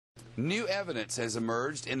New evidence has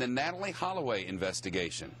emerged in the Natalie Holloway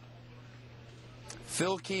investigation.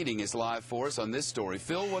 Phil Keating is live for us on this story.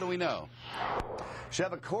 Phil, what do we know?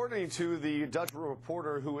 Chef, according to the Dutch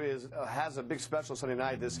reporter who has a big special Sunday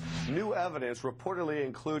night, this new evidence reportedly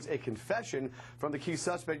includes a confession from the key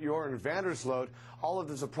suspect, Joran Vandersloot. All of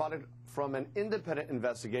this is a product from an independent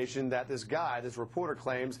investigation that this reporter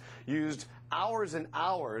claims, used hours and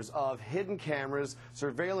hours of hidden cameras,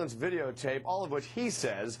 surveillance videotape, all of which he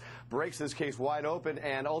says breaks this case wide open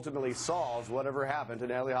and ultimately solves whatever happened to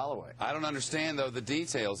Natalie Holloway. I don't understand, though, the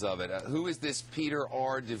details of it. Who is this Peter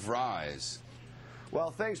R. de Vries? Well,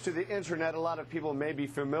 thanks to the internet, a lot of people may be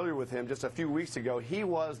familiar with him. Just a few weeks ago, he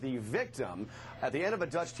was the victim at the end of a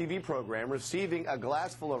Dutch TV program, receiving a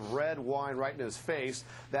glass full of red wine right in his face,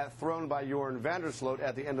 that thrown by Joran Vandersloot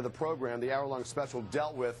at the end of the program. The hour-long special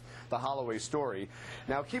dealt with the Holloway story.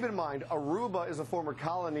 Now, keep in mind, Aruba is a former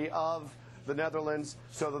colony of the Netherlands,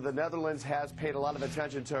 so that the Netherlands has paid a lot of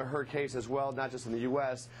attention to her case as well, not just in the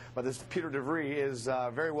U.S., but this Peter de Vries is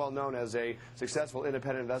very well known as a successful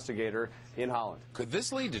independent investigator in Holland. Could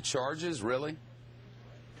this lead to charges, really?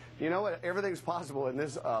 You know what? Everything's possible in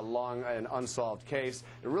this long and unsolved case.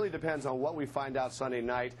 It really depends on what we find out Sunday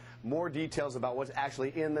night. More details about what's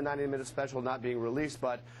actually in the 90-minute special not being released.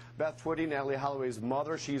 But Beth Twitty, Natalie Holloway's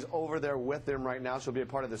mother, she's over there with them right now. She'll be a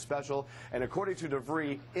part of the special. And according to de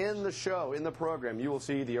Vries, in the show, in the program, you will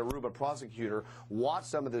see the Aruba prosecutor watch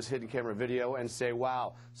some of this hidden camera video and say,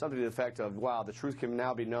 wow, something to the effect of, wow, the truth can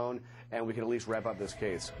now be known and we can at least wrap up this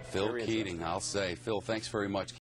case. Phil Keating, I'll say. Phil, thanks very much.